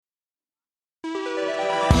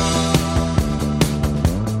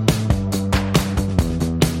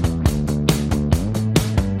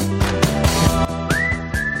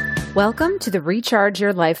Welcome to the Recharge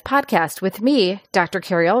Your Life podcast with me, Dr.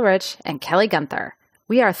 Carrie Ulrich, and Kelly Gunther.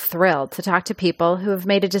 We are thrilled to talk to people who have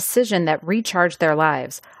made a decision that recharged their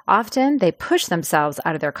lives. Often, they pushed themselves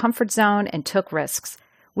out of their comfort zone and took risks.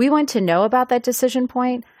 We want to know about that decision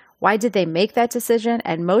point. Why did they make that decision?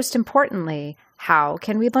 And most importantly, how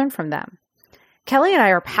can we learn from them? Kelly and I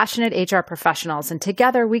are passionate HR professionals, and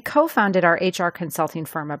together we co-founded our HR consulting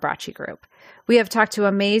firm, reCHARGED Group. We have talked to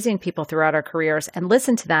amazing people throughout our careers and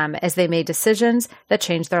listened to them as they made decisions that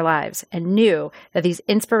changed their lives and knew that these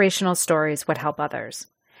inspirational stories would help others.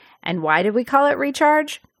 And why did we call it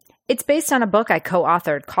Recharge? It's based on a book I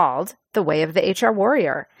co-authored called The Way of the HR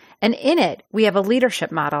Warrior. And in it, we have a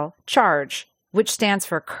leadership model, CHARGE, which stands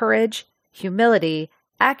for courage, humility,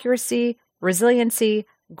 accuracy, resiliency,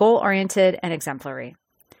 goal-oriented, and exemplary.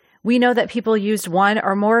 We know that people used one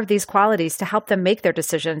or more of these qualities to help them make their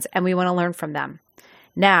decisions, and we want to learn from them.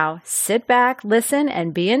 Now, sit back, listen,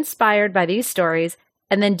 and be inspired by these stories,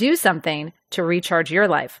 and then do something to recharge your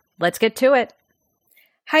life. Let's get to it.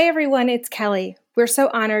 Hi, everyone. It's Kelly. We're so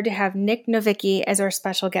honored to have Nic Novicki as our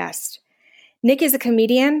special guest. Nic is a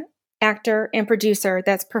comedian, actor, and producer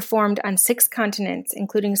that's performed on 6 continents,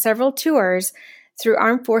 including several tours through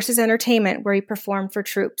Armed Forces Entertainment, where he performed for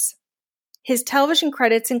troops. His television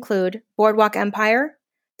credits include Boardwalk Empire,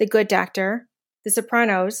 The Good Doctor, The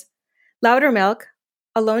Sopranos, Loudermilk,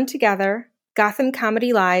 Alone Together, Gotham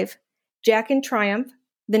Comedy Live, Jack and Triumph,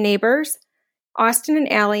 The Neighbors, Austin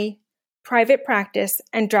and Ally, Private Practice,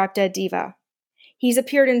 and Drop Dead Diva. He's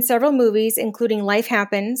appeared in several movies, including Life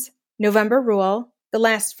Happens, November Rule, The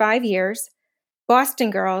Last 5 Years,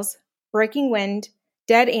 Boston Girls, Breaking Wind,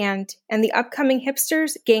 Dead Ant, and the upcoming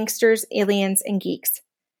Hipsters, Gangsters, Aliens, and Geeks.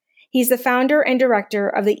 He's the founder and director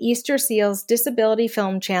of the Easter Seals Disability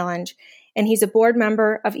Film Challenge, and he's a board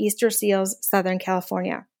member of Easter Seals Southern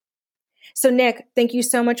California. So Nic, thank you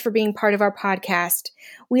so much for being part of our podcast.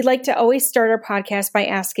 We like to always start our podcast by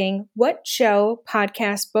asking, what show,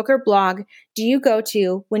 podcast, book, or blog do you go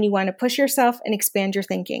to when you want to push yourself and expand your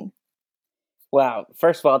thinking? Well,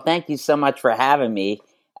 first of all, thank you so much for having me.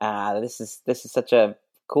 This is such a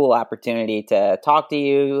cool opportunity to talk to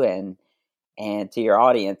you and to your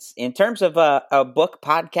audience. In terms of a book,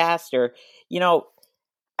 podcast, or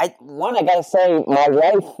I gotta say, my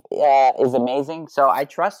wife is amazing, so I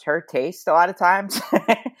trust her taste a lot of times.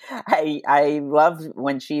 I love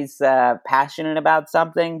when she's passionate about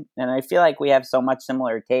something, and I feel like we have so much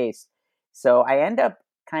similar taste. So I end up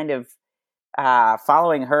kind of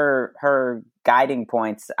following her guiding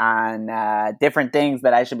points on different things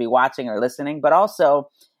that I should be watching or listening. But also,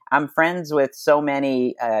 I'm friends with so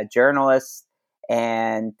many journalists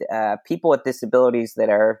and people with disabilities that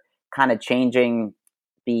are kind of changing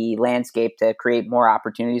the landscape to create more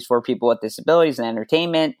opportunities for people with disabilities and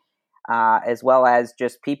entertainment, as well as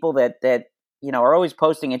just people that are always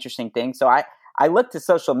posting interesting things. So I look to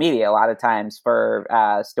social media a lot of times for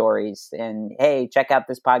stories and, hey, check out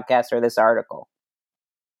this podcast or this article.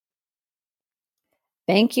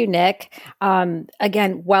 Thank you, Nic.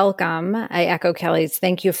 Again, welcome. I echo Kelly's.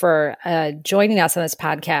 Thank you for joining us on this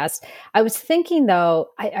podcast. I was thinking, though,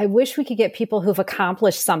 I wish we could get people who've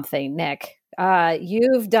accomplished something, Nic.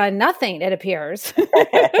 You've done nothing, it appears.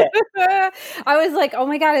 I was like, oh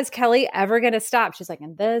my God, is Kelly ever going to stop? She's like,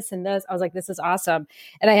 and this and this. I was like, this is awesome.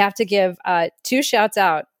 And I have to give 2 shouts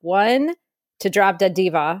out. One, to Drop Dead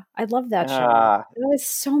Diva. I love that show. It was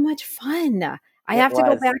so much fun. I have to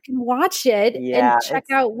go back and watch it and check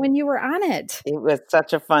out when you were on it. It was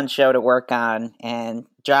such a fun show to work on. And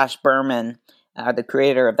Josh Berman, the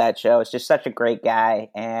creator of that show, is just such a great guy.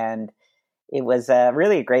 And it was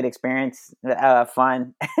really a great experience,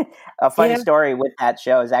 fun. A funny story with that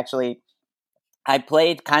show is actually I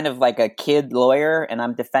played kind of like a kid lawyer, and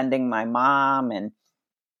I'm defending my mom, and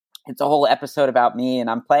it's a whole episode about me, and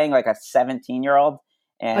I'm playing like a 17-year-old,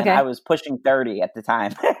 and I was pushing 30 at the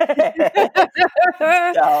time. So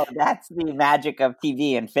that's the magic of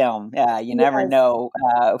TV and film. You never know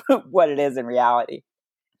what it is in reality.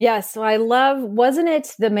 Yes. So I love, wasn't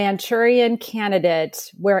it The Manchurian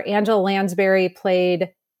Candidate where Angela Lansbury played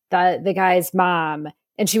the guy's mom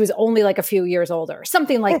and she was only like a few years older,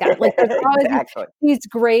 something like that. Like there's always these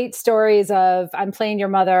great stories of I'm playing your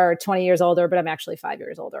mother 20 years older, but I'm actually 5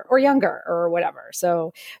 years older or younger or whatever.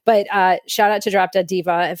 So, but shout out to Drop Dead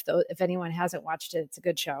Diva. If anyone hasn't watched it, it's a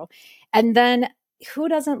good show. And then who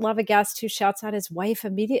doesn't love a guest who shouts out his wife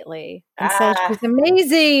immediately and says she's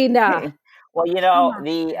amazing? Well,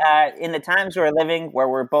 in the times we're living where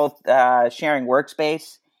we're both sharing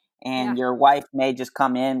workspace and your wife may just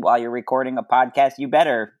come in while you're recording a podcast, you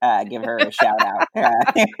better give her a shout out.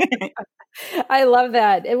 I love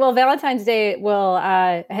that. Well, Valentine's Day will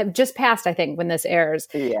have just passed, I think, when this airs.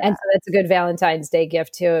 Yeah. And so that's a good Valentine's Day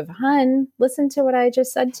gift too of, hun, listen to what I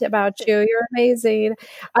just said about you. You're amazing.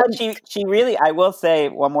 She really, I will say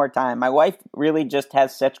one more time, my wife really just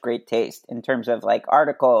has such great taste in terms of like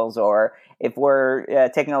articles, or if we're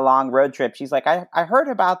taking a long road trip, she's like, I heard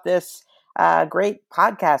about this great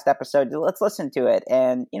podcast episode. Let's listen to it.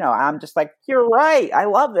 And, I'm just like, you're right. I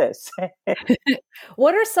love this.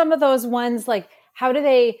 What are some of those ones? Like,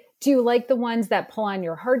 do you like the ones that pull on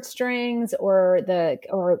your heartstrings, or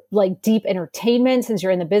like deep entertainment since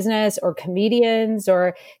you're in the business, or comedians,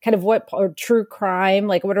 or kind of or true crime?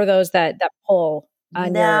 Like, what are those that pull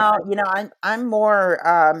on I'm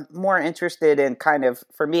more interested in kind of,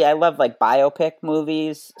 for me, I love like biopic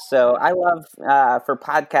movies. So I love, for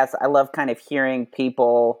podcasts, I love kind of hearing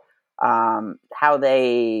people, how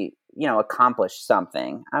they, accomplish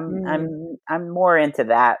something. I'm more into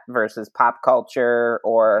that versus pop culture,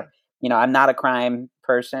 or, I'm not a crime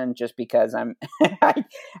person just because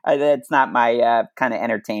that's not my, kind of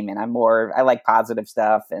entertainment. I like positive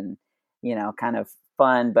stuff and, kind of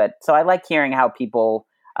fun, but so I like hearing how people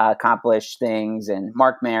accomplish things. And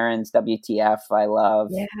Mark Maron's WTF I love.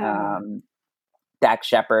 Dax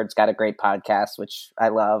Shepard's got a great podcast which I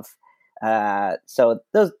love. So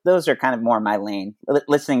those are kind of more my lane,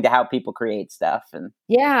 listening to how people create stuff. And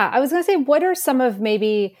I was gonna say, what are some of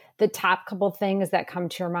maybe the top couple things that come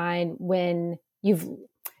to your mind when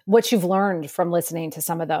what you've learned from listening to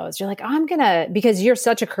some of those? You're like, because you're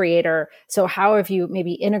such a creator. So how have you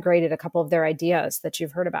maybe integrated a couple of their ideas that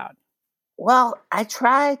you've heard about? Well, I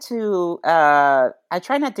try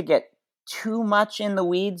not to get too much in the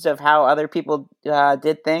weeds of how other people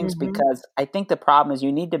did things, because I think the problem is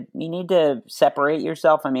you need to separate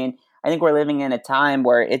yourself. I mean, I think we're living in a time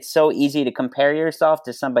where it's so easy to compare yourself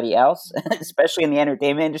to somebody else, especially in the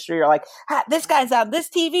entertainment industry. You're like, this guy's on this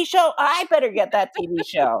TV show, I better get that TV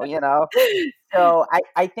show, So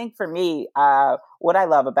I think for me, what I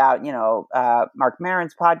love about, Mark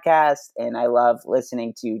Maron's podcast, and I love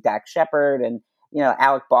listening to Dax Shepard, and,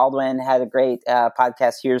 Alec Baldwin had a great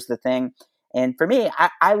podcast, Here's the Thing. And for me,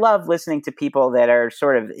 I love listening to people that are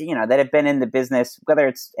sort of, that have been in the business, whether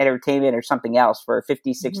it's entertainment or something else, for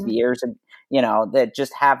 50, 60 years. And, that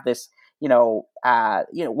just have this,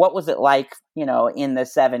 what was it like, in the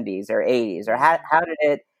 70s or 80s, or how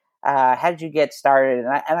did you get started?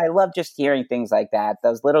 And I love just hearing things like that,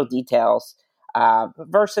 those little details,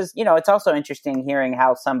 versus, it's also interesting hearing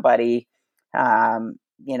how somebody,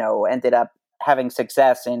 ended up having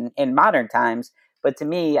success in modern times. But to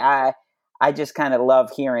me, I just kind of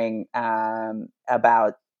love hearing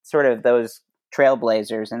about sort of those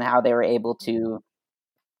trailblazers and how they were able to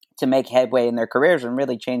make headway in their careers and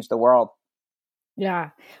really change the world.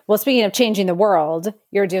 Yeah. Well, speaking of changing the world,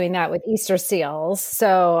 you're doing that with Easter seals.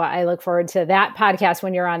 So I look forward to that podcast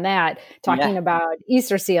when you're on that, talking about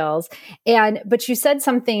Easter seals. But you said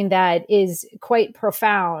something that is quite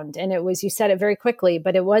profound. And you said it very quickly,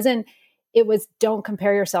 but it was don't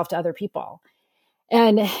compare yourself to other people.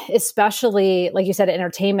 And especially, like you said,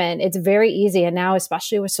 entertainment, it's very easy. And now,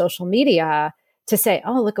 especially with social media, to say,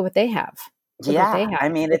 oh, look at what they have. I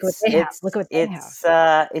mean, it's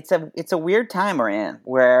a weird time we're in,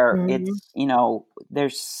 where it's,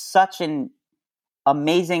 there's such an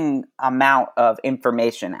amazing amount of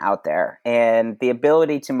information out there, and the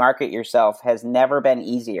ability to market yourself has never been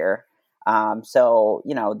easier. So,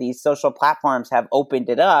 these social platforms have opened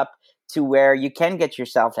it up to where you can get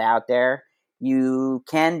yourself out there. You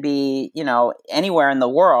can be, anywhere in the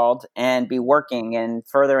world and be working and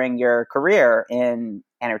furthering your career in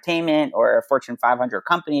entertainment, or a Fortune 500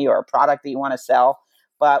 company, or a product that you want to sell.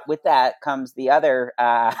 But with that comes the other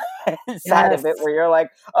side of it, where you're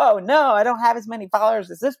like, oh no, I don't have as many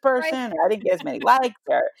followers as this person, or I didn't get as many likes,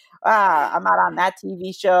 or I'm not on that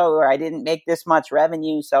TV show, or I didn't make this much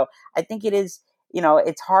revenue. So I think it is,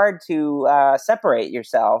 it's hard to separate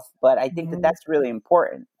yourself, but I think that that's really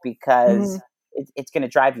important, because it's going to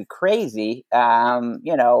drive you crazy,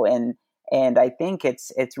 and I think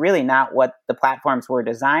it's really not what the platforms were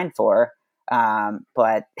designed for,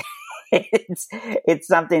 but it's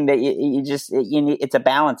something that you need. It's a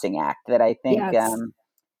balancing act that I think,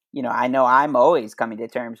 I know I'm always coming to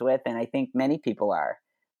terms with, and I think many people are.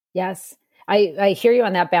 Yes, I hear you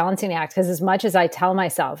on that balancing act, because as much as I tell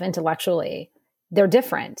myself intellectually, they're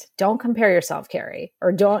different. Don't compare yourself, Carrie,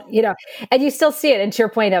 or don't, and you still see it. And to your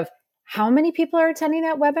point of, how many people are attending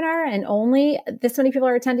that webinar, and only this many people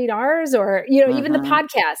are attending ours, or, even the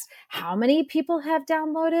podcast, how many people have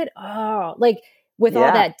downloaded? Oh, like with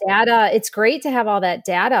all that data, it's great to have all that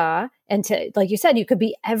data. And to, like you said, you could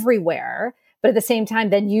be everywhere, but at the same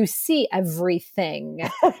time, then you see everything.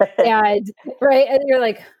 And right. And you're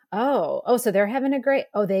like, so they're having a great,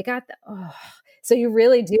 they got that. Oh. So you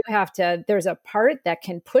really do have to, there's a part that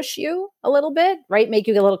can push you a little bit, right? Make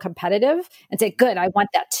you a little competitive and say, good, I want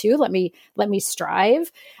that too. Let me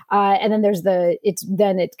strive. And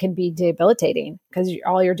then it can be debilitating because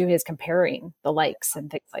all you're doing is comparing the likes and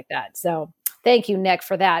things like that. So thank you, Nic,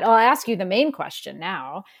 for that. I'll ask you the main question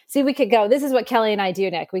now. See, we could go, this is what Kelly and I do,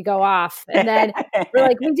 Nic. We go off and then we're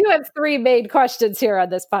like, we do have 3 main questions here on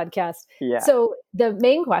this podcast. Yeah. So the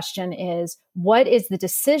main question is, what is the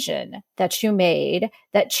decision that you made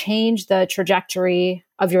that changed the trajectory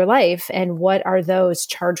of your life? And what are those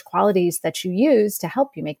charged qualities that you use to help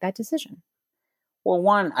you make that decision? Well,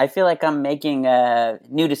 one, I feel like I'm making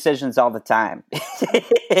new decisions all the time.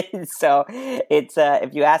 So it's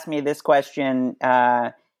if you ask me this question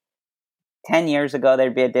 10 years ago,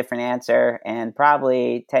 there'd be a different answer. And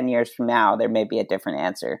probably 10 years from now, there may be a different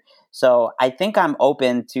answer. So I think I'm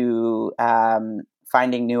open to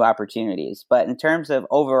finding new opportunities. But in terms of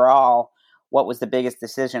overall, what was the biggest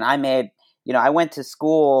decision I made? I went to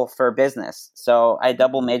school for business. So I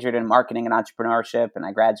double majored in marketing and entrepreneurship, and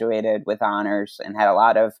I graduated with honors and had a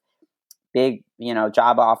lot of big,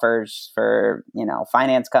 job offers for,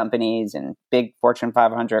 finance companies and big Fortune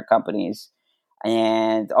 500 companies.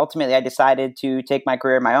 And ultimately, I decided to take my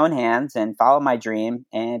career in my own hands and follow my dream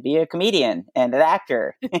and be a comedian and an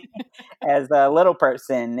actor as a little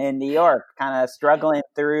person in New York, kind of struggling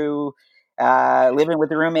through living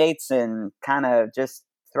with roommates and kind of just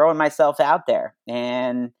throwing myself out there.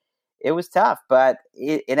 And it was tough, but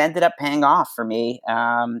it ended up paying off for me.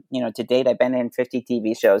 To date, I've been in 50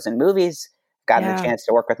 TV shows and movies, gotten the chance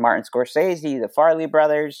to work with Martin Scorsese, the Farley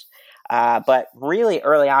brothers. But really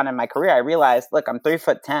early on in my career, I realized, look, I'm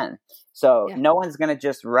 3'10". So no one's going to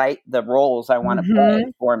just write the roles I want to play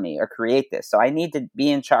for me or create this. So I need to be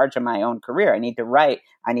in charge of my own career. I need to write.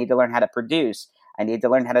 I need to learn how to produce. I need to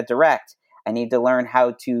learn how to direct. I need to learn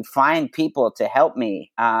how to find people to help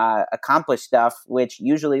me accomplish stuff, which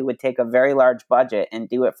usually would take a very large budget and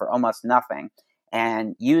do it for almost nothing,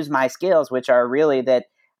 and use my skills, which are really that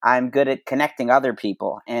I'm good at connecting other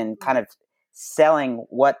people and kind of selling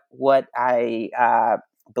what I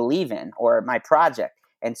believe in or my project.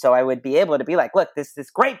 And so I would be able to be like, look, this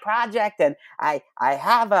great project, and I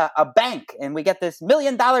have a bank, and we get this $1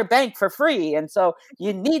 million bank for free, and so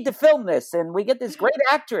you need to film this, and we get this great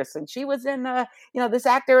actress, and she was in this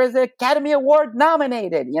actor is Academy Award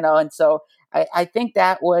nominated, and so I think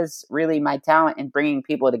that was really my talent in bringing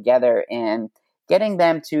people together and getting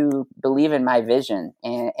them to believe in my vision,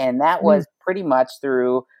 and that was pretty much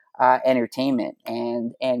through entertainment,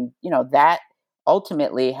 and that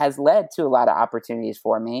ultimately has led to a lot of opportunities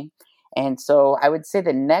for me. And so I would say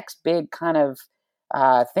the next big kind of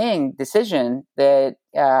decision that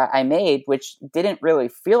I made, which didn't really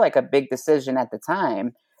feel like a big decision at the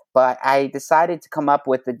time, but I decided to come up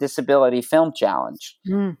with the Disability Film Challenge,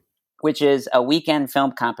 which is a weekend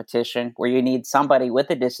film competition where you need somebody with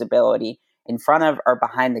a disability in front of or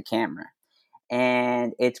behind the camera.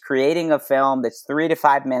 And it's creating a film that's 3 to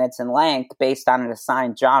 5 minutes in length based on an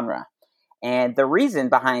assigned genre. And the reason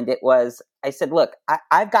behind it was I said, look,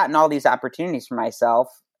 I've gotten all these opportunities for myself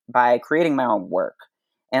by creating my own work.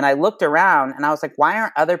 And I looked around and I was like, why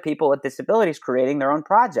aren't other people with disabilities creating their own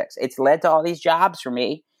projects? It's led to all these jobs for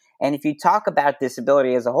me. And if you talk about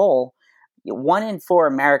disability as a whole, 1 in 4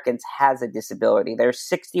 Americans has a disability. There's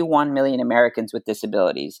 61 million Americans with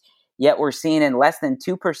disabilities. Yet we're seen in less than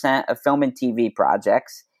 2% of film and TV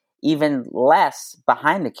projects, even less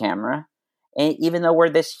behind the camera. And even though we're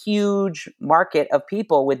this huge market of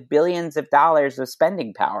people with billions of dollars of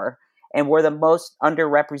spending power, and we're the most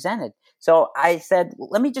underrepresented. So I said,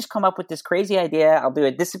 let me just come up with this crazy idea. I'll do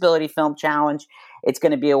a disability film challenge. It's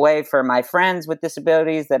going to be a way for my friends with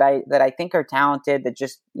disabilities that I think are talented, that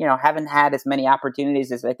just, haven't had as many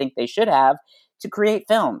opportunities as I think they should have, to create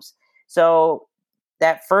films. So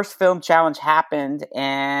that first film challenge happened,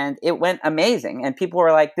 and it went amazing. And people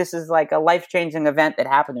were like, this is like a life-changing event that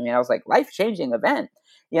happened to me. And I was like, life-changing event?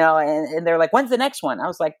 And they're like, when's the next one? I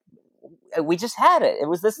was like, we just had it. It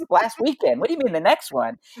was this last weekend. What do you mean the next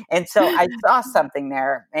one? And so I saw something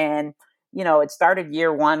there, and, it started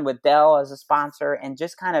year 1 with Dell as a sponsor, and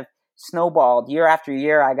just kind of snowballed year after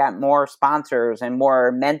year. I got more sponsors and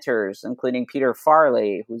more mentors, including Peter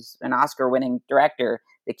Farley, who's an Oscar-winning director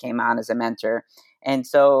that came on as a mentor. And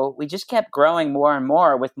so we just kept growing more and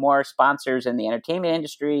more with more sponsors in the entertainment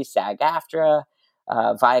industry, SAG-AFTRA,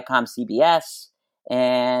 Viacom CBS.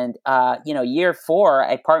 And, year 4,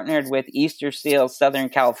 I partnered with Easter Seals Southern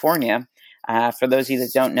California. For those of you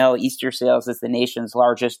that don't know, Easter Seals is the nation's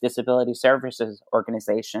largest disability services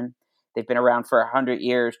organization. They've been around for 100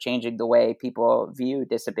 years, changing the way people view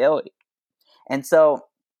disability. And so,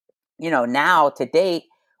 now to date,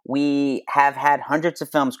 we have had hundreds of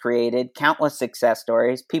films created, countless success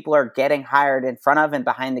stories. People are getting hired in front of and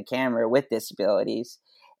behind the camera with disabilities.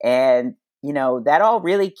 And, that all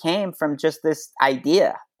really came from just this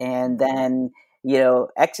idea. And then,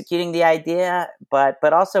 executing the idea,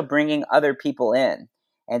 but also bringing other people in.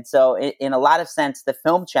 And so in a lot of sense, the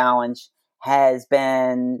Film Challenge has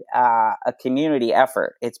been a community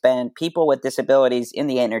effort. It's been people with disabilities in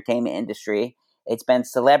the entertainment industry. It's been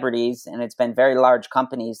celebrities, and it's been very large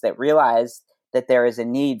companies that realize that there is a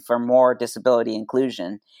need for more disability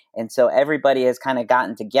inclusion. And so everybody has kind of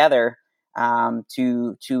gotten together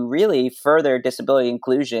to really further disability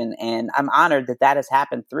inclusion. And I'm honored that has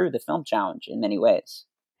happened through the Film Challenge in many ways.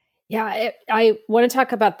 Yeah, I want to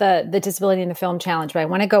talk about the disability in the Film Challenge, but I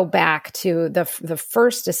want to go back to the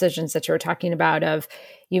first decisions that you were talking about. Of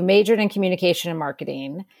you majored in communication and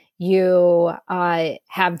marketing. You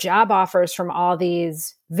have job offers from all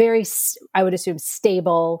these very, I would assume,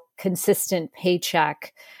 stable, consistent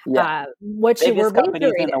paycheck. What you were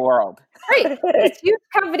companies in the world. Right, these huge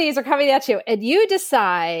companies are coming at you, and you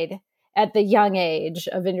decide at the young age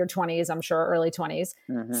of in your 20s, I'm sure early 20s,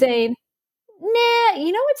 saying, nah,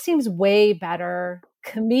 what seems way better?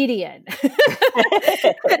 Comedian.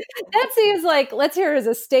 That seems like, let's hear is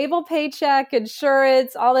a stable paycheck,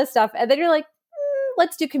 insurance, all this stuff. And then you're like,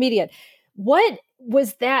 let's do comedian. What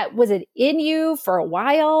was that? Was it in you for a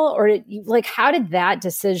while? Or how did that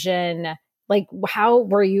decision, how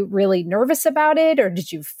were you really nervous about it? Or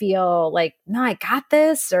did you feel like, no, I got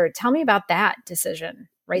this? Or tell me about that decision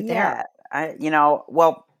there.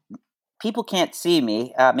 Well, people can't see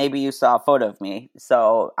me. Maybe you saw a photo of me.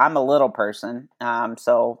 So I'm a little person.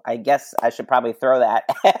 So I guess I should probably throw that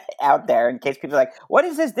out there in case people are like, what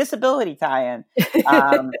is this disability tie-in?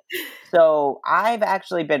 So I've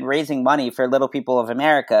actually been raising money for Little People of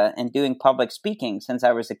America and doing public speaking since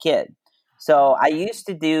I was a kid. So I used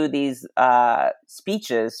to do these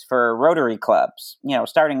speeches for Rotary clubs,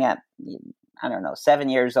 starting at, 7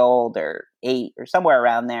 years old or 8 or somewhere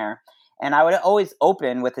around there. And I would always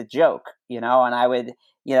open with a joke, and I would,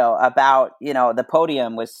 about, the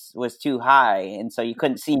podium was too high. And so you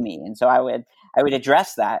couldn't see me. And so I would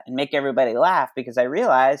address that and make everybody laugh, because I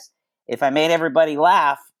realized if I made everybody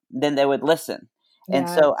laugh, then they would listen. Yes. And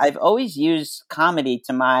so I've always used comedy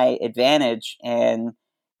to my advantage. And,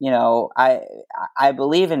 I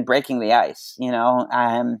believe in breaking the ice.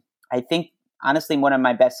 I think honestly, one of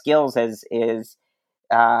my best skills is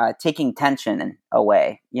taking tension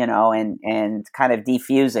away, and kind of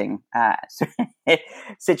defusing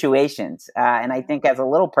situations. And I think as a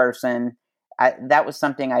little person, that was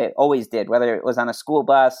something I always did, whether it was on a school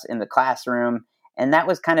bus, in the classroom. And that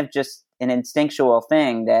was kind of just an instinctual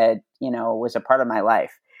thing that, was a part of my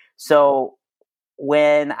life. So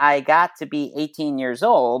when I got to be 18 years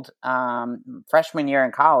old, freshman year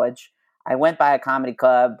in college, I went by a comedy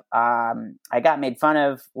club. I got made fun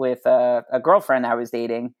of with a girlfriend I was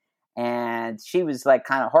dating, and she was like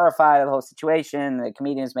kind of horrified of the whole situation. The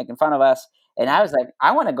comedian was making fun of us. And I was like,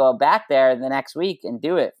 I want to go back there the next week and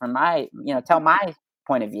do it from my, tell my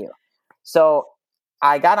point of view. So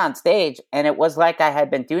I got on stage, and it was like I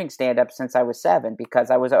had been doing stand-up since I was 7,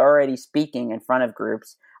 because I was already speaking in front of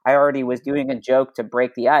groups. I already was doing a joke to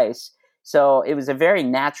break the ice. So it was a very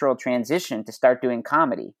natural transition to start doing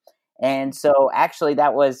comedy. And so actually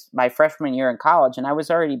that was my freshman year in college, and I was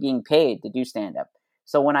already being paid to do stand-up.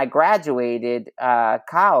 So when I graduated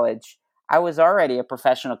college, I was already a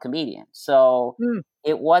professional comedian. So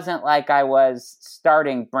it wasn't like I was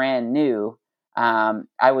starting brand new.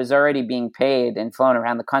 I was already being paid and flown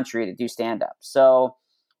around the country to do stand-up. So,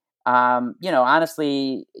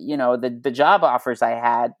 honestly, the job offers I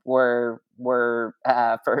had were for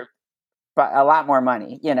a lot more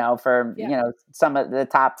money, for, some of the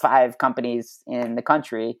top 5 companies in the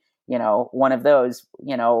country. One of those,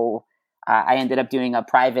 I ended up doing a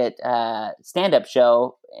private stand-up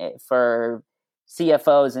show for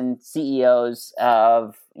CFOs and CEOs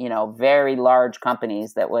of, very large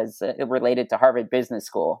companies that was related to Harvard Business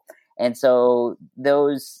School. And so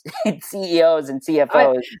those CEOs and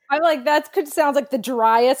CFOs, I'm like, sounds like the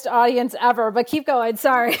driest audience ever, but keep going.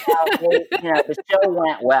 Sorry. The show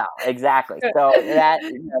went well. Exactly. So that,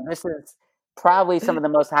 this is probably some of the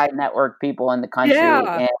most high network people in the country.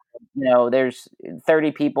 Yeah. there's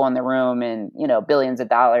 30 people in the room and, billions of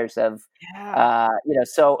dollars of,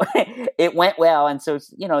 so it went well. And so,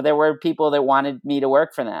 there were people that wanted me to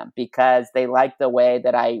work for them because they liked the way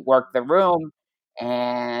that I worked the room.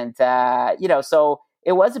 And, so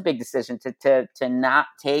it was a big decision to not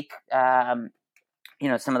take, some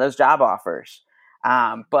of those job offers.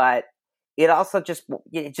 But it also just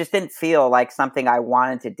didn't feel like something I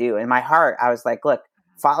wanted to do. In my heart, I was like, look,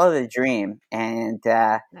 follow the dream. And,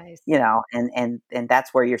 Nice. And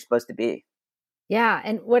that's where you're supposed to be. Yeah.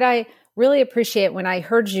 And what I really appreciate when I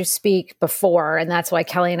heard you speak before, and that's why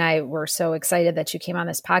Kelly and I were so excited that you came on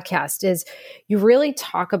this podcast, is you really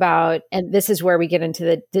talk about, and this is where we get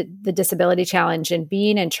into the disability challenge and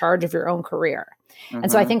being in charge of your own career. Mm-hmm.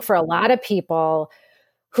 And so I think for a lot of people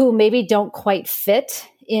who maybe don't quite fit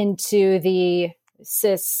into the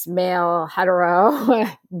cis, male, hetero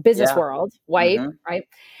business world, white, right?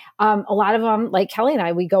 A lot of them, like Kelly and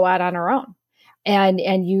I, we go out on our own.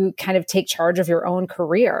 And you kind of take charge of your own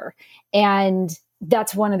career. And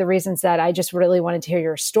that's one of the reasons that I just really wanted to hear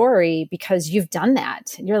your story, because you've done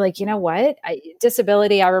that. And you're like, you know what?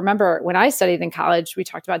 Disability, I remember when I studied in college, we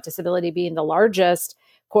talked about disability being the largest,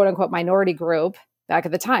 quote unquote, minority group back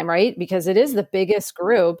at the time, right? Because it is the biggest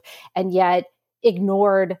group, and yet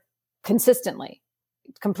ignored consistently,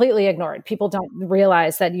 completely ignored. People don't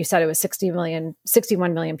realize that you said it was 61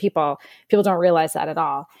 million people. People don't realize that at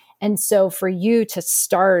all. And so for you to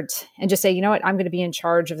start and just say, you know what, I'm going to be in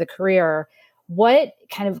charge of the career. What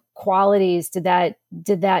kind of qualities did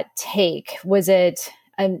that take? Was it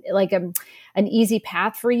an easy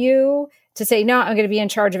path for you to say, no, I'm going to be in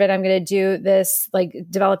charge of it. I'm going to do this, like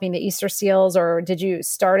developing the Easter seals? Or did you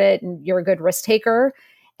start it and you're a good risk taker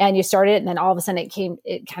and you started it and then all of a sudden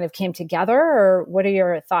it kind of came together? Or what are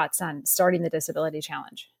your thoughts on starting the Disability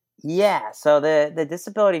Challenge? Yeah. So the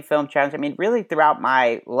Disability Film Challenge, I mean, really throughout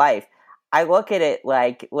my life, I look at it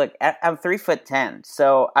like, look, I'm 3'10".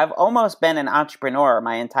 So I've almost been an entrepreneur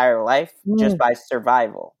my entire life just by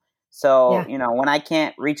survival. So, when I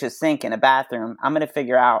can't reach a sink in a bathroom, I'm going to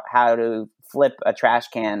figure out how to flip a trash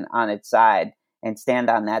can on its side and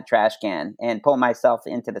stand on that trash can and pull myself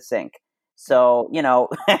into the sink. So,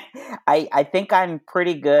 I think I'm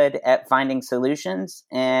pretty good at finding solutions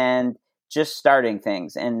and just starting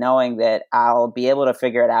things and knowing that I'll be able to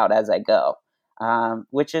figure it out as I go,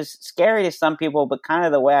 which is scary to some people, but kind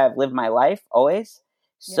of the way I've lived my life always.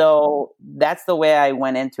 Yeah. So that's the way I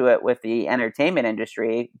went into it with the entertainment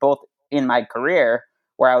industry, both in my career,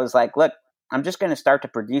 where I was like, look, I'm just going to start to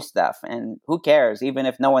produce stuff and who cares, even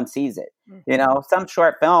if no one sees it. Mm-hmm. Some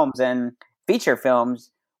short films and feature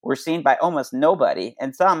films were seen by almost nobody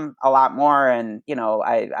and some a lot more. And,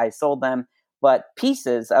 I sold them. But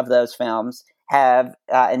pieces of those films have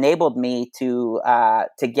enabled me to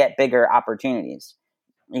get bigger opportunities.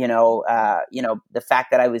 The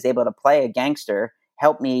fact that I was able to play a gangster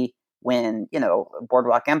helped me when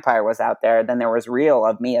Boardwalk Empire was out there. Then there was reel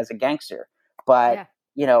of me as a gangster. But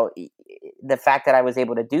the fact that I was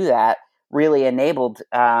able to do that really enabled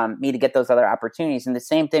me to get those other opportunities. And the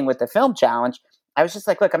same thing with the film challenge. I was just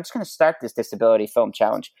like, look, I'm just going to start this Disability Film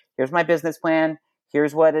Challenge. Here's my business plan.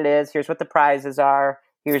 Here's what it is. Here's what the prizes are.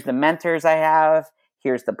 Here's the mentors I have.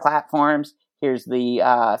 Here's the platforms. Here's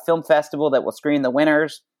the film festival that will screen the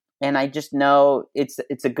winners. And I just know it's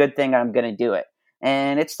a good thing. I'm going to do it.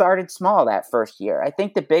 And it started small that first year. I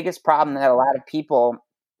think the biggest problem that a lot of people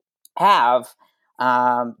have,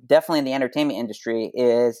 definitely in the entertainment industry,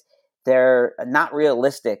 is they're not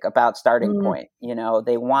realistic about starting point.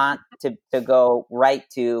 They want to go right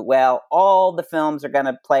to, well, all the films are going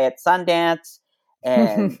to play at Sundance.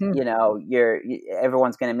 And,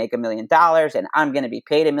 everyone's going to make $1 million and I'm going to be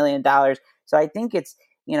paid $1 million. So I think it's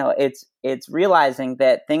realizing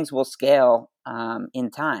that things will scale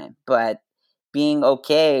in time, but being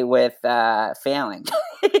okay with failing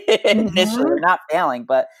initially, or not failing,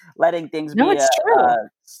 but letting things be a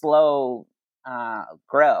slow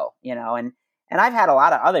grow, and I've had a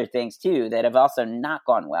lot of other things too that have also not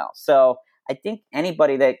gone well. So I think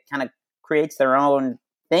anybody that kind of creates their own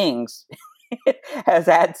things has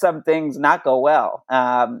had some things not go well.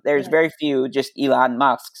 There's very few just Elon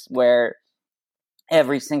Musks where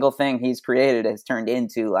every single thing he's created has turned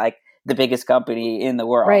into like the biggest company in the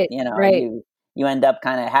world. Right. You end up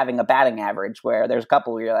kind of having a batting average where there's a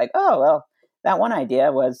couple where you're like, oh, well, that one idea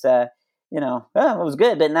was, it was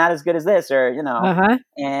good, but not as good as this, or,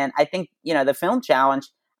 and I think, the film challenge,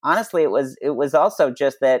 honestly, it was also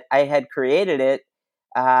just that I had created it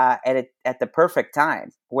at the perfect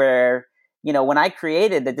time where, when I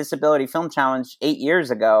created the Disability Film Challenge 8 years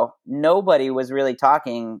ago, nobody was really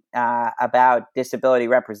talking about disability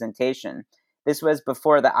representation. this was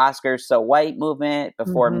before the Oscars So White movement,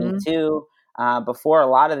 before Me Too, before a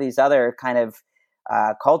lot of these other kind of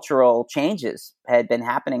cultural changes had been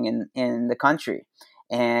happening in the country.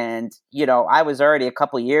 And, I was already a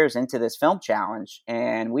couple years into this film challenge,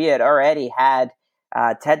 and we had already had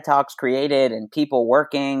TED Talks created and people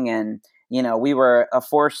working, and, we were a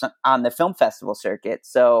force on the film festival circuit.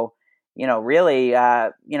 So, really,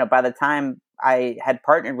 by the time I had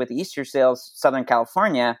partnered with Easter Sales Southern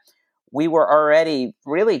California, we were already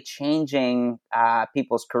really changing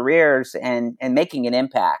people's careers and making an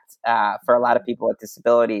impact for a lot of people with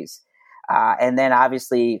disabilities. And then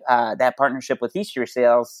obviously that partnership with Easter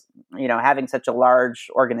Sales, having such a large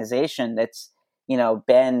organization that's,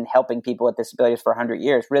 been helping people with disabilities for 100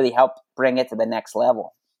 years really helped bring it to the next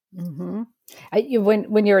level. Mm-hmm.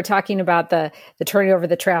 When you were talking about the turning over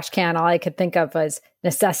the trash can, all I could think of was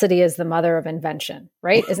necessity is the mother of invention,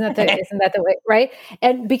 right? Isn't that the way, right?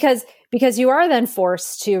 And because you are then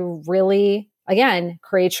forced to really, again,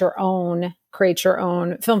 create your own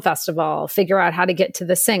film festival, figure out how to get to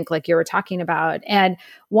the sync, like you were talking about. And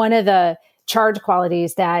one of the charge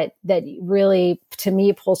qualities that really, to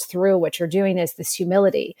me, pulls through what you're doing is this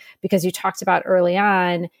humility, because you talked about early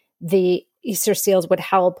on, the Easter Seals would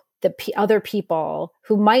help the other people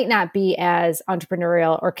who might not be as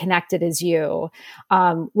entrepreneurial or connected as you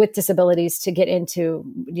with disabilities to get into,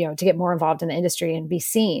 to get more involved in the industry and be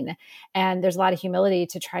seen. And there's a lot of humility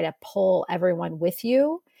to try to pull everyone with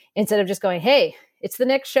you instead of just going, hey, it's the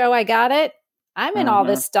Nic show. I got it. I'm in all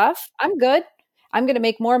this stuff. I'm good. I'm going to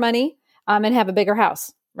make more money and have a bigger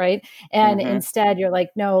house. Right. And instead you're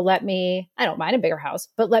like, no, I don't mind a bigger house,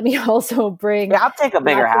 but let me also bring. Yeah, I'll take a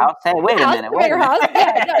bigger house. Hey, wait a minute. Bigger house.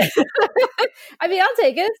 Yeah, no. I mean, I'll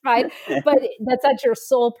take it. It's fine. But that's your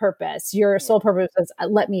sole purpose. Your sole purpose is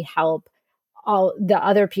let me help all the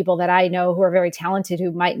other people that I know who are very talented,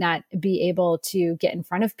 who might not be able to get in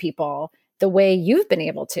front of people the way you've been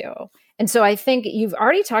able to. And so I think you've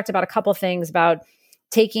already talked about a couple things about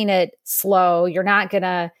taking it slow. You're not going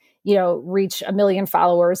to reach 1 million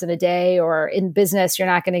followers in a day, or in business, you're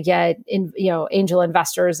not going to get angel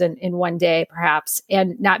investors in one day, perhaps,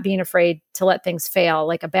 and not being afraid to let things fail,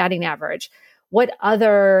 like a batting average. What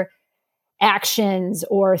other actions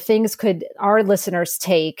or things could our listeners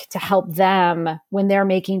take to help them when they're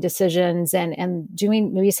making decisions and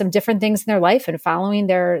doing maybe some different things in their life and following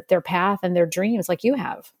their path and their dreams like you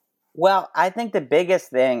have? Well, I think the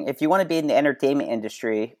biggest thing, if you want to be in the entertainment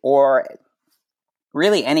industry or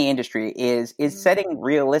really any industry, is setting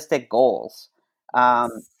realistic goals. I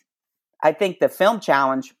think the film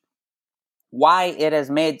challenge, why it has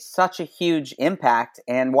made such a huge impact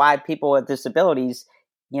and why people with disabilities,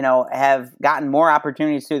 have gotten more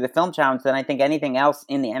opportunities through the film challenge than I think anything else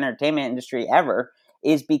in the entertainment industry ever,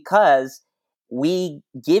 is because we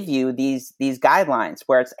give you these guidelines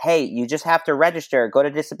where it's, hey, you just have to register. Go to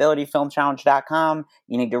disabilityfilmchallenge.com.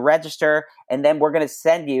 You need to register, and then we're going to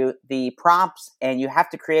send you the prompts, and you have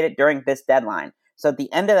to create it during this deadline. So at the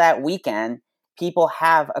end of that weekend, people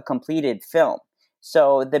have a completed film.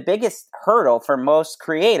 So the biggest hurdle for most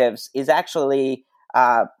creatives is actually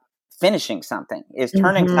finishing something, is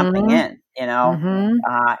turning something in, and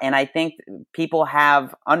I think people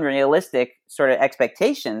have unrealistic sort of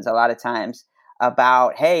expectations a lot of times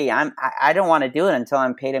about, hey, I don't want to do it until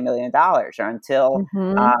I'm paid $1 million, or until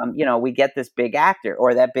we get this big actor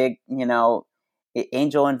or that big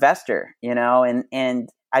angel investor, and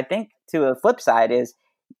I think to a flip side is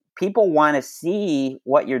people want to see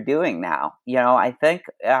what you're doing now. I think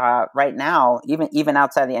right now, even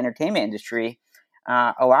outside the entertainment industry,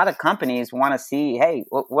 a lot of companies want to see, hey,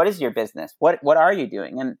 what is your business? What are you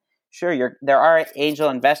doing? And sure, there are angel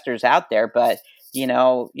investors out there, but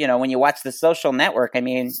when you watch The Social Network, I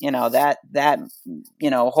mean, that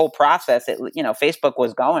whole process, Facebook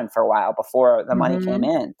was going for a while before the money came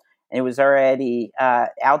in. It was already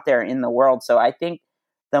out there in the world. So I think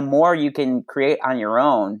the more you can create on your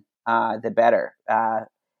own, the better.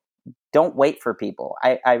 Don't wait for people.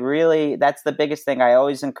 I really, that's the biggest thing. I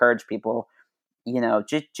always encourage people,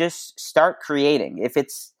 just start creating.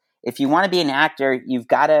 If you want to be an actor, you've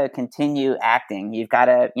got to continue acting. You've got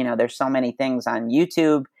to, there's so many things on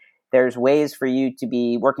YouTube. There's ways for you to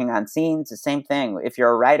be working on scenes. The same thing. If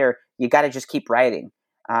you're a writer, you got to just keep writing.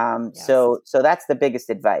 Yes. So that's the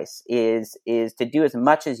biggest advice is to do as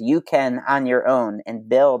much as you can on your own and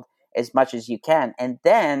build as much as you can. And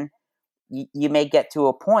then you may get to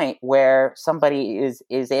a point where somebody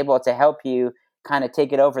is able to help you kind of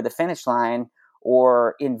take it over the finish line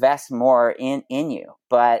or invest more in you.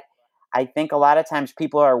 But I think a lot of times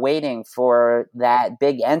people are waiting for that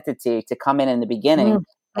big entity to come in the beginning.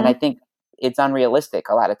 And I think it's unrealistic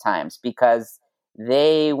a lot of times because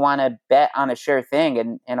they want to bet on a sure thing.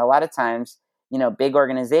 And a lot of times, big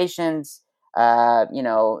organizations,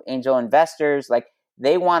 angel investors, like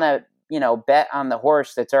they want to, bet on the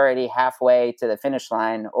horse that's already halfway to the finish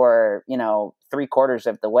line or, 3/4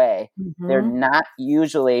 of the way. Mm-hmm. They're not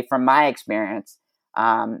usually, from my experience,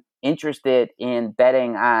 interested in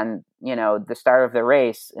betting on, the start of the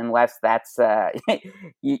race unless that's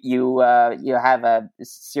you have a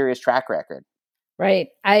serious track record. Right.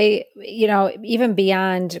 Even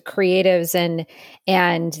beyond creatives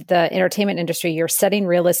and the entertainment industry, you're setting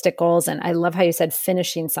realistic goals. And I love how you said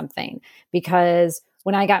finishing something, because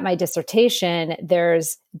when I got my dissertation,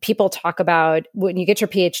 there's people talk about when you get your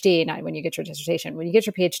PhD, not when you get your dissertation, when you get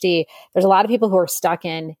your PhD, there's a lot of people who are stuck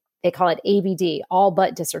in, they call it ABD, all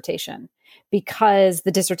but dissertation, because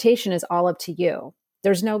the dissertation is all up to you.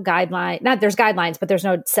 There's no guideline, there's guidelines, but there's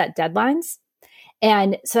no set deadlines.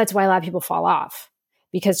 And so that's why a lot of people fall off,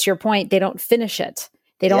 because to your point, they don't finish it.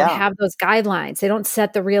 They don't have those guidelines. They don't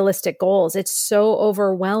set the realistic goals. It's so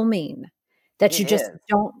overwhelming that you just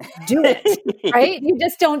don't do it, right? You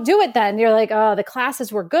just don't do it then. You're like, oh, the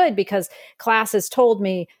classes were good because classes told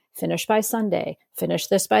me finish by Sunday, finish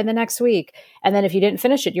this by the next week. And then if you didn't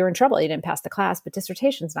finish it, you're in trouble. You didn't pass the class, but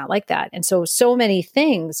dissertation's not like that. And so many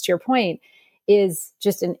things, to your point, is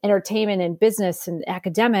just in entertainment and business and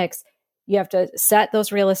academics, you have to set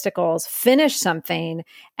those realistic goals, finish something.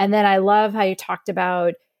 And then I love how you talked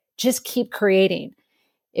about just keep creating.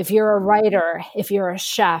 If you're a writer, if you're a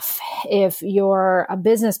chef, if you're a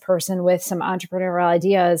business person with some entrepreneurial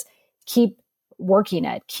ideas, keep working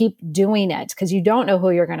it, keep doing it, because you don't know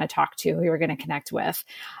who you're going to talk to, who you're going to connect with.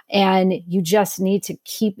 And you just need to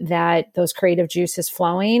keep those creative juices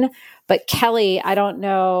flowing. But Kelly, I don't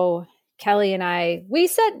know, Kelly and I, we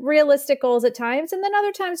set realistic goals at times, and then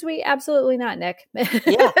other times we absolutely not, Nic.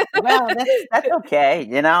 Yeah, well, that's okay.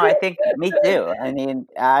 I think me too. I mean,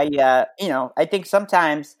 I think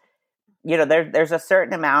sometimes, there's a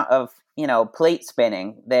certain amount of, plate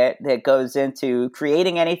spinning that goes into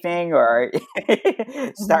creating anything or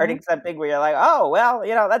starting something where you're like, oh, well,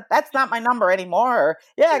 that's not my number anymore. Or,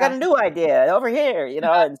 I got a new idea over here,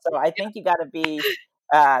 and so I think you got to be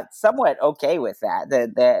somewhat okay with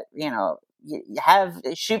that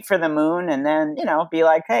you shoot for the moon and then, be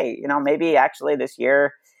like, hey, maybe actually this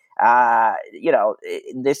year,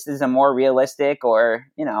 this is a more realistic or,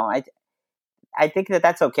 I think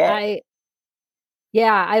that's okay.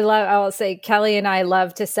 I'll say Kelly and I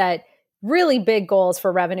love to set really big goals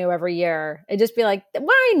for revenue every year and just be like,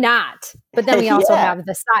 why not? But then we also have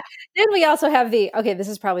the side. Then we also have okay, this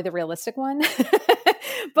is probably the realistic one,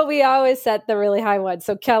 but we always set the really high one.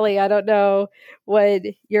 So Kelly, I don't know what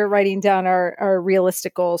you're writing down our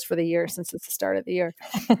realistic goals for the year since it's the start of the year.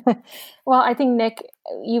 Well, I think, Nic,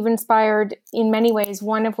 you've inspired in many ways,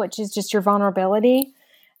 one of which is just your vulnerability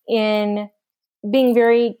in being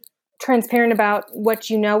very transparent about what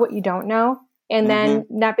you know, what you don't know, and then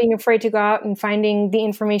not being afraid to go out and finding the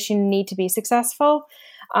information you need to be successful,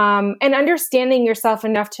 and understanding yourself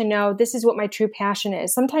enough to know this is what my true passion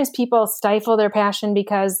is. Sometimes people stifle their passion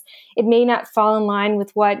because it may not fall in line with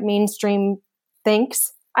what mainstream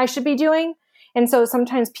thinks I should be doing. And so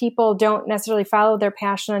sometimes people don't necessarily follow their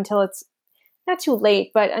passion until it's not too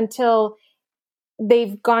late, but until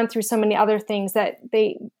they've gone through so many other things that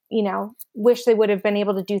they, wish they would have been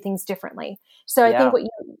able to do things differently. So I think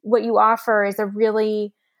what you offer is a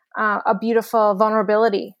really a beautiful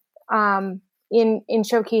vulnerability in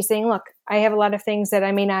showcasing, look, I have a lot of things that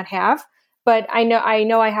I may not have, but I know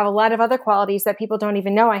I have a lot of other qualities that people don't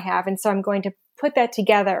even know I have. And so I'm going to put that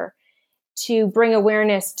together to bring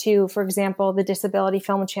awareness to, for example, the Disability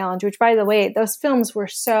Film Challenge, which, by the way, those films were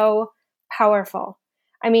so powerful.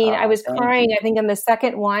 I mean, I was crying, I think, on the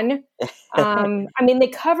second one. They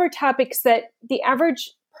cover topics that the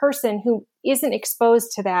average person who isn't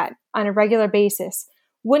exposed to that on a regular basis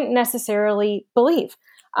wouldn't necessarily believe.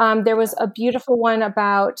 There was a beautiful one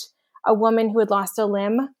about a woman who had lost a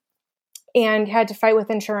limb and had to fight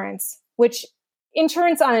with insurance, which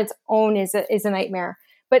insurance on its own is a nightmare.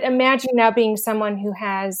 But imagine now being someone who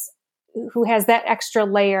has that extra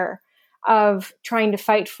layer of trying to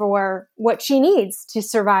fight for what she needs to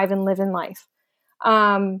survive and live in life.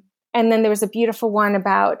 And then there was a beautiful one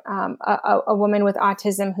about a woman with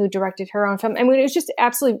autism who directed her own film. I mean, it was just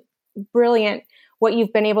absolutely brilliant what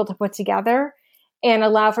you've been able to put together and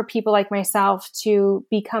allow for people like myself to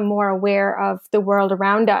become more aware of the world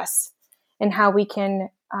around us and how we can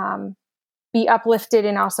be uplifted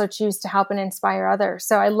and also choose to help and inspire others.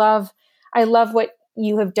 So I love what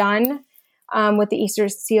you have done. with the Easter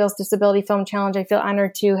Seals Disability Film Challenge. I feel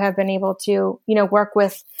honored to have been able to, work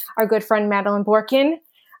with our good friend Madeline Borkin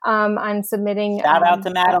on submitting. Shout out to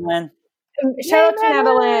Madeline. Shout out to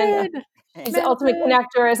Madeline. She's the ultimate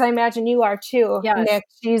connector, as I imagine you are too, yes. Nick.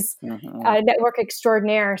 She's a network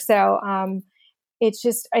extraordinaire. So it's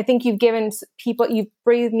just, I think you've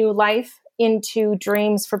breathed new life into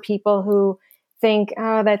dreams for people who think,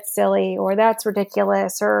 oh, that's silly, or that's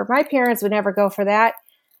ridiculous, or my parents would never go for that.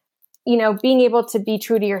 Being able to be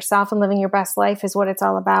true to yourself and living your best life is what it's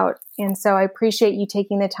all about. And so I appreciate you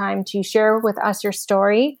taking the time to share with us your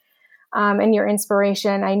story and your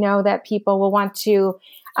inspiration. I know that people will want to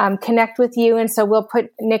connect with you. And so we'll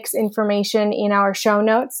put Nic's information in our show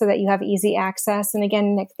notes so that you have easy access. And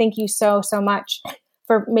again, Nic, thank you so much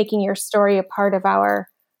for making your story a part of our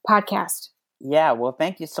podcast. Yeah, well,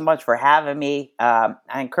 thank you so much for having me. I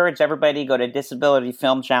encourage everybody to go to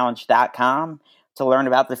disabilityfilmchallenge.com to learn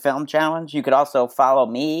about the film challenge. You could also follow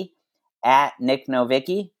me at Nic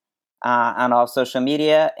Novicki on all social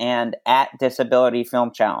media, and at Disability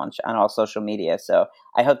Film Challenge on all social media. So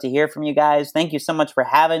I hope to hear from you guys. Thank you so much for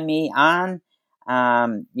having me on.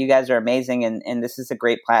 You guys are amazing, and this is a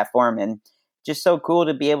great platform, and just so cool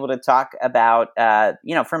to be able to talk about,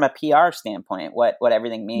 from a PR standpoint, what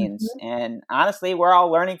everything means. Mm-hmm. And honestly, we're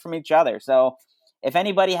all learning from each other. So if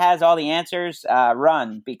anybody has all the answers,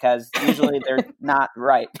 run, because usually they're not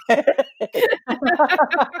right.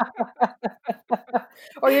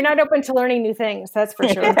 Or you're not open to learning new things. That's for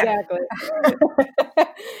sure. Exactly.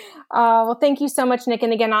 Well, thank you so much, Nic.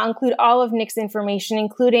 And again, I'll include all of Nic's information,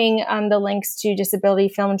 including the links to Disability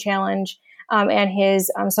Film Challenge and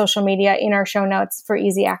his social media in our show notes for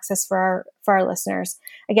easy access for our listeners.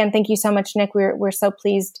 Again, thank you so much, Nic. We're so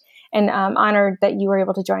pleased and honored that you were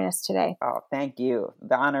able to join us today. Oh, thank you.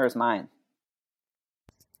 The honor is mine.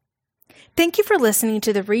 Thank you for listening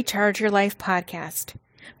to the Recharge Your Life podcast.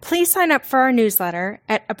 Please sign up for our newsletter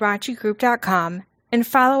at abrachigroup.com and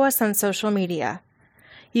follow us on social media.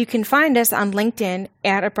 You can find us on LinkedIn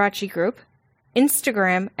at Abrachi Group,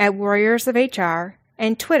 Instagram at Warriors of HR,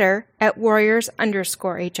 and Twitter at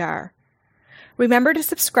Warriors_HR. Remember to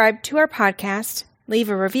subscribe to our podcast, leave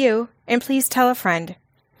a review, and please tell a friend.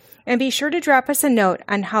 And be sure to drop us a note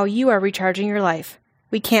on how you are recharging your life.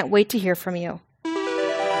 We can't wait to hear from you.